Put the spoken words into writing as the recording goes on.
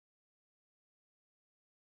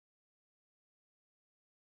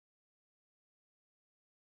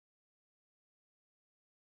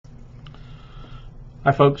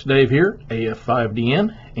Hi folks, Dave here,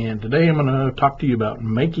 AF5DN, and today I'm going to talk to you about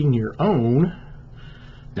making your own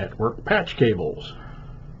network patch cables.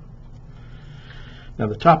 Now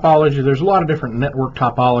the topology, there's a lot of different network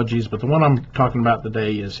topologies, but the one I'm talking about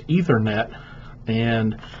today is Ethernet,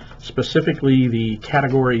 and specifically the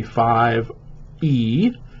Category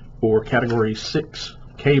 5e or Category 6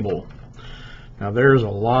 cable. Now there's a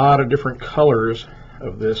lot of different colors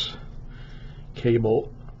of this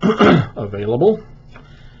cable available,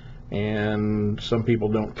 and some people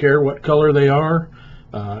don't care what color they are.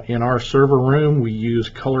 In our server room, we use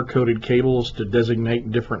color-coded cables to designate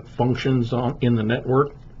different functions in the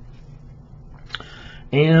network.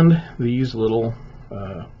 And these little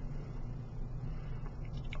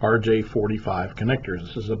RJ45 connectors.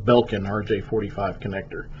 This is a Belkin RJ45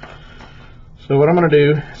 connector. So what I'm going to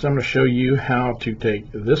do is I'm going to show you how to take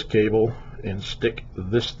this cable and stick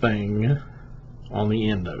this thing on the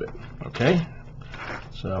end of it. Okay?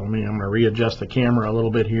 So I'm going to readjust the camera a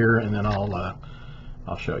little bit here, and then I'll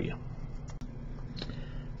show you.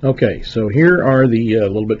 Okay, so here are the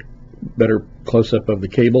little bit better close-up of the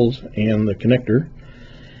cables and the connector.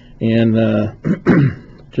 And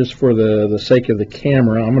just for the sake of the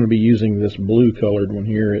camera, I'm going to be using this blue colored one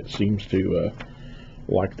here. It seems to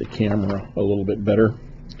like the camera a little bit better.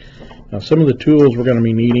 Now some of the tools we're going to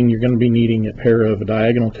be needing, you're going to be needing a pair of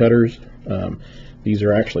diagonal cutters. These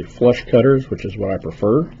are actually flush cutters, which is what I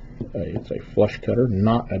prefer. It's a flush cutter,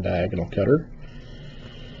 not a diagonal cutter.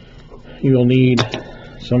 You will need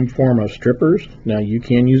some form of strippers. Now you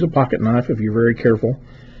can use a pocket knife if you're very careful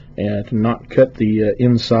and to not cut the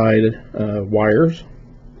inside wires.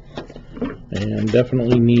 And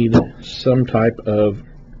definitely need some type of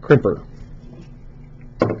crimper.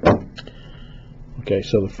 Okay,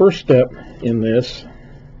 so the first step in this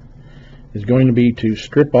is going to be to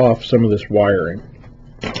strip off some of this wiring.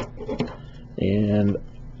 And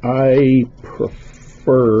I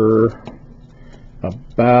prefer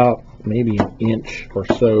about maybe an inch or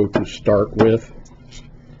so to start with.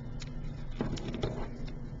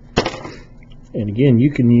 And again,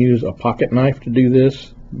 you can use a pocket knife to do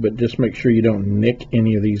this, but just make sure you don't nick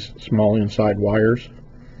any of these small inside wires.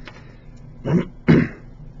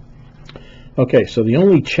 Okay, so the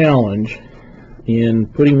only challenge in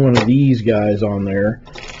putting one of these guys on there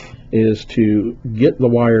is to get the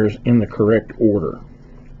wires in the correct order.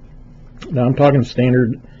 Now I'm talking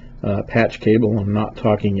standard patch cable. I'm not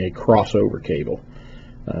talking a crossover cable.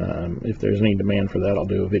 If there's any demand for that, I'll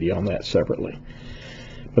do a video on that separately.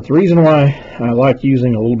 But the reason why I like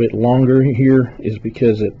using a little bit longer here is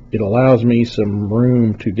because it allows me some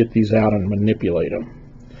room to get these out and manipulate them.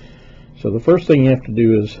 So the first thing you have to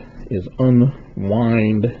do is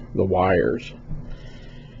unwind the wires.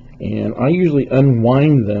 And I usually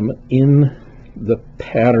unwind them in the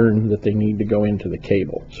pattern that they need to go into the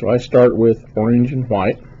cable. So I start with orange and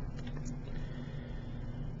white.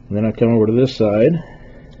 And then I come over to this side.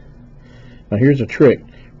 Now here's a trick.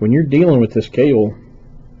 When you're dealing with this cable,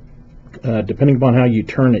 depending upon how you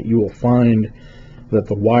turn it, you will find that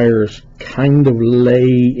the wires kind of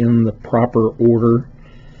lay in the proper order.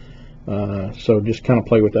 So just kind of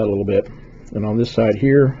play with that a little bit. And on this side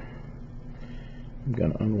here, I'm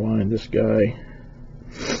going to unwind this guy.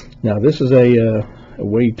 Now this is a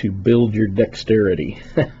way to build your dexterity.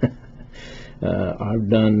 I've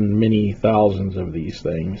done many thousands of these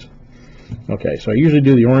things. Okay, so I usually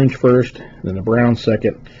do the orange first, then the brown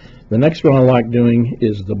second. The next one I like doing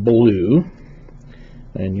is the blue,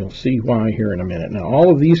 and you'll see why here in a minute. Now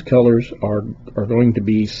all of these colors are going to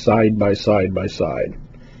be side by side by side.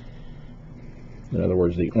 In other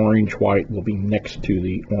words, the orange white will be next to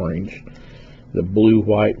the orange. The blue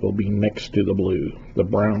white will be next to the blue. The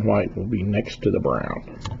brown white will be next to the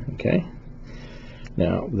brown. Okay?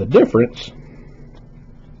 Now the difference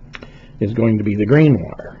is going to be the green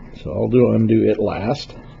wire. So I'll undo it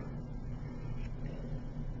last.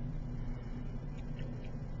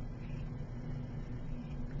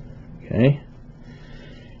 Okay?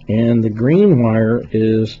 And the green wire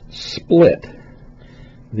is split.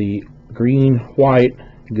 The green white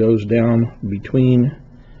goes down between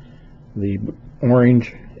the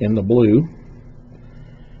orange and the blue,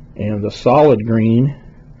 and the solid green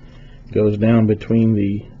goes down between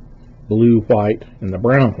the blue white and the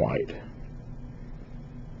brown white.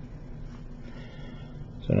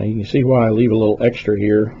 So now you can see why I leave a little extra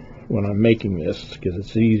here when I'm making this, because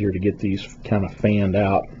it's easier to get these kind of fanned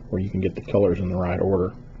out where you can get the colors in the right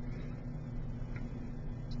order.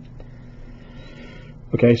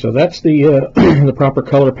 Okay, so that's the the proper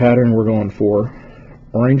color pattern we're going for.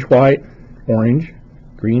 Orange, white, orange,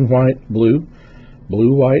 green, white, blue,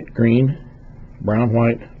 blue, white, green, brown,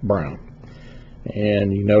 white, brown.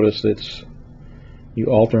 and you notice you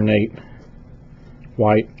alternate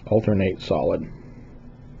white, alternate solid.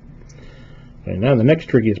 Okay, now the next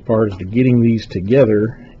trickiest part is to getting these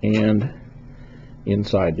together and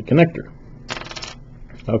inside the connector.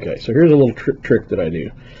 Okay, so here's a little trick that I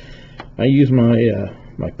do. I use my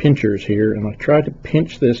my pinchers here, and I try to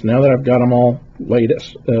pinch this. Now that I've got them all laid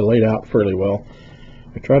out fairly well,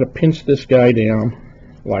 I try to pinch this guy down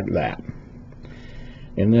like that,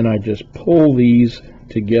 and then I just pull these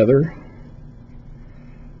together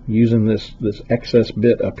using this excess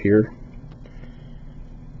bit up here,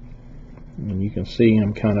 and you can see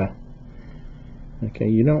I'm kind of okay.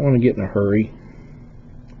 You don't want to get in a hurry,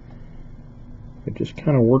 but just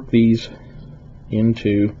kind of work these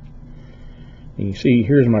into. And you see,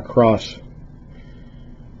 here's my cross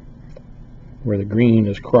where the green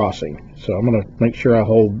is crossing. So I'm going to make sure I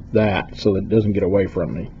hold that so that it doesn't get away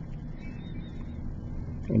from me.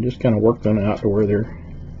 And just kind of work them out to where they're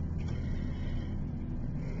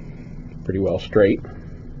pretty well straight.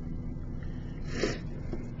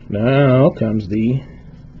 Now comes the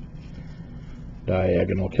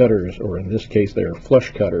diagonal cutters, or in this case they're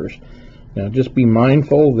flush cutters. Now just be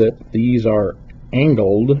mindful that these are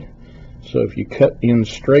angled. So if you cut in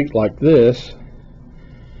straight like this,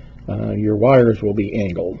 your wires will be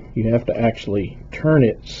angled. You have to actually turn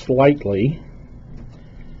it slightly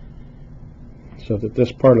so that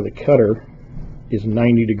this part of the cutter is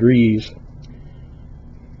 90 degrees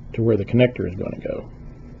to where the connector is going to go.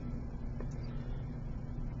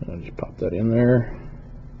 I'll just pop that in there.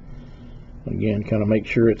 Again, kind of make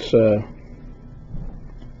sure it's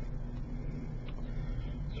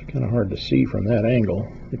kind of hard to see from that angle.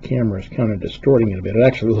 The camera is kind of distorting it a bit. It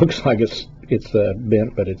actually looks like it's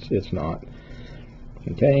bent, but it's not.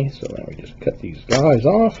 Okay, so now we just cut these guys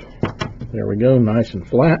off. There we go, nice and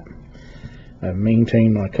flat. I've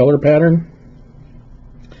maintained my color pattern.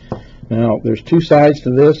 Now there's two sides to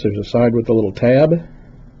this. There's a side with the little tab,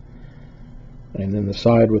 and then the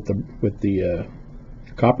side with the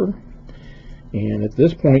copper. And at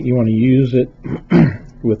this point, you want to use it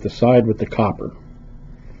with the side with the copper.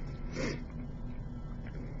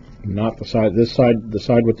 Not the side, the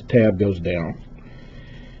side with the tab goes down.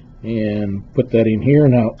 And put that in here.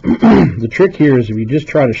 Now, the trick here is if you just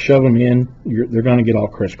try to shove them in, they're going to get all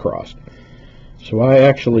crisscrossed. So I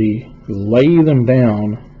actually lay them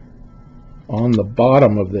down on the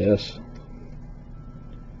bottom of this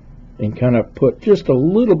and kind of put just a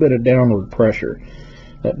little bit of downward pressure.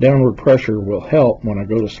 That downward pressure will help when I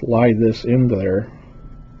go to slide this into there,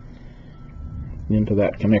 into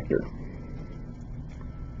that connector.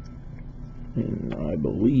 And I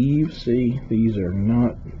believe, see, these are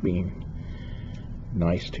not being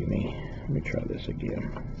nice to me. Let me try this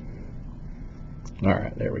again.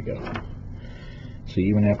 Alright, there we go. See,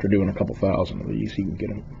 even after doing a couple thousand of these, you can get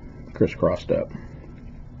them crisscrossed up.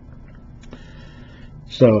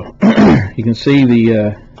 So, you can see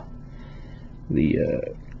let me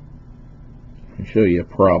show you a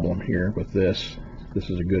problem here with this. This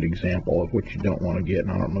is a good example of what you don't want to get,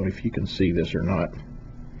 and I don't know if you can see this or not.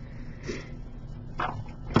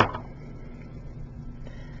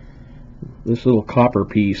 This little copper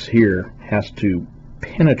piece here has to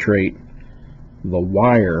penetrate the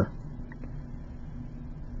wire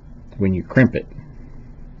when you crimp it.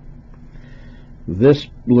 This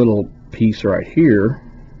little piece right here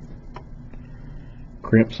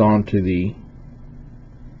crimps onto the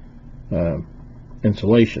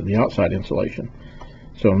insulation, the outside insulation.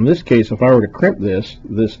 So in this case, if I were to crimp this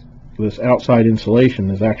outside insulation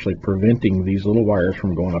is actually preventing these little wires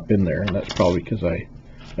from going up in there, and that's probably because I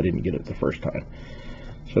didn't get it the first time.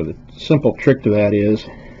 So the simple trick to that is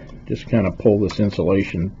just kind of pull this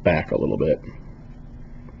insulation back a little bit.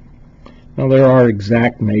 Now there are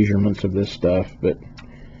exact measurements of this stuff, but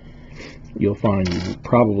you'll find you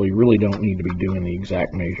probably really don't need to be doing the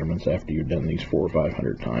exact measurements after you've done these 400 or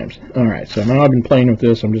 500 times. Alright, so now I've been playing with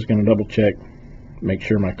this. I'm just going to double check, make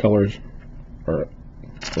sure my colors are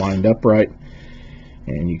lined up right,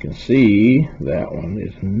 and you can see that one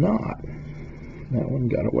is not. That one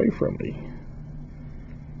got away from me.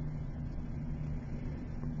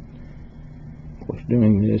 Of course,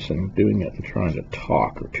 doing this and doing it and trying to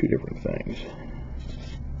talk are two different things.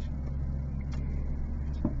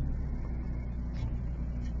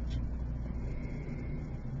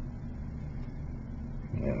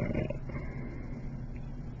 Alright.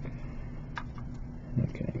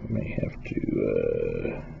 Okay, we may have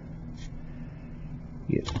to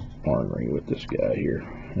get ornery with this guy here.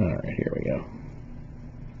 Alright, here we go.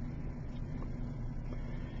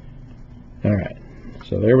 Alright,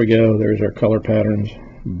 so there we go. There's our color patterns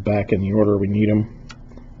back in the order we need them.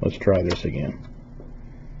 Let's try this again.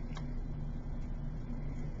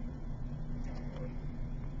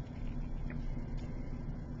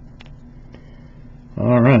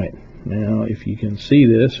 Alright, now if you can see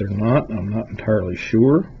this or not, I'm not entirely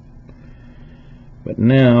sure. But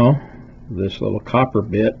now this little copper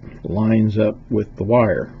bit lines up with the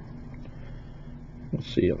wire. Let's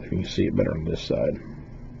see if you can see it better on this side.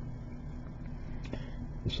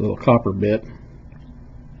 This little copper bit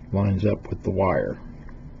lines up with the wire.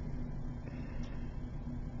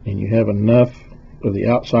 And you have enough of the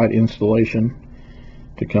outside insulation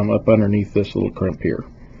to come up underneath this little crimp here.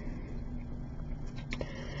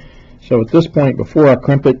 So at this point, before I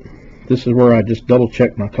crimp it, this is where I just double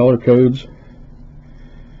check my color codes.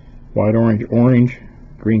 White, orange, orange,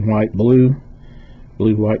 green, white, blue,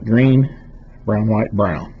 blue, white, green, brown, white,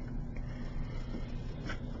 brown.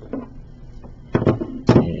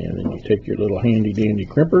 And then you take your little handy dandy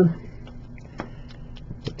crimper,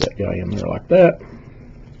 put that guy in there like that,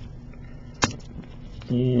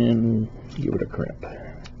 and give it a crimp.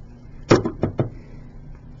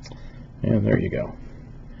 And there you go.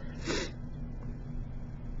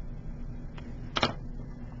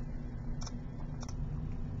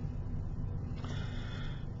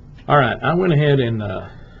 Alright, I went ahead and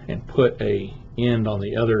put a end on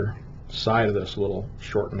the other side of this little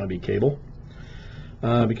short nubby cable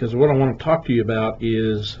because what I want to talk to you about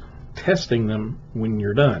is testing them when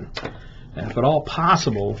you're done. And if at all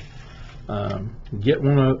possible, get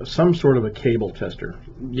some sort of a cable tester.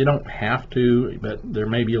 You don't have to, but there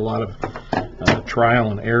may be a lot of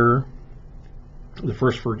trial and error the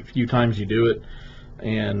first few times you do it,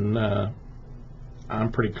 and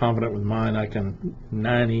I'm pretty confident with mine. I can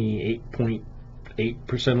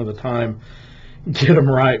 98.8% of the time get them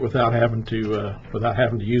right without having to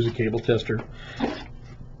use a cable tester.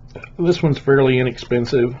 This one's fairly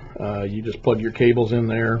inexpensive. You just plug your cables in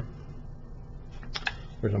there.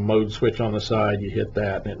 There's a mode switch on the side. You hit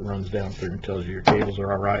that and it runs down through and tells you your cables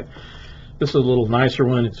are all right. This is a little nicer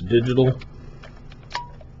one. It's digital,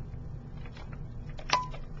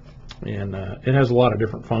 and it has a lot of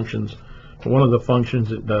different functions. One of the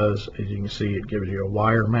functions it does, as you can see, it gives you a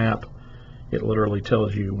wire map. It literally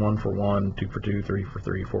tells you 1 for 1, 2 for 2, 3 for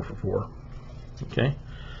 3, 4 for 4. Okay,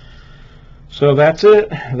 so that's it.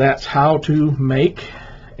 That's how to make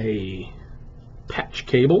a patch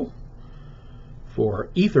cable for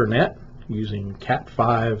Ethernet using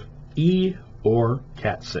CAT5e or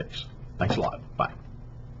CAT6. Thanks a lot. Bye.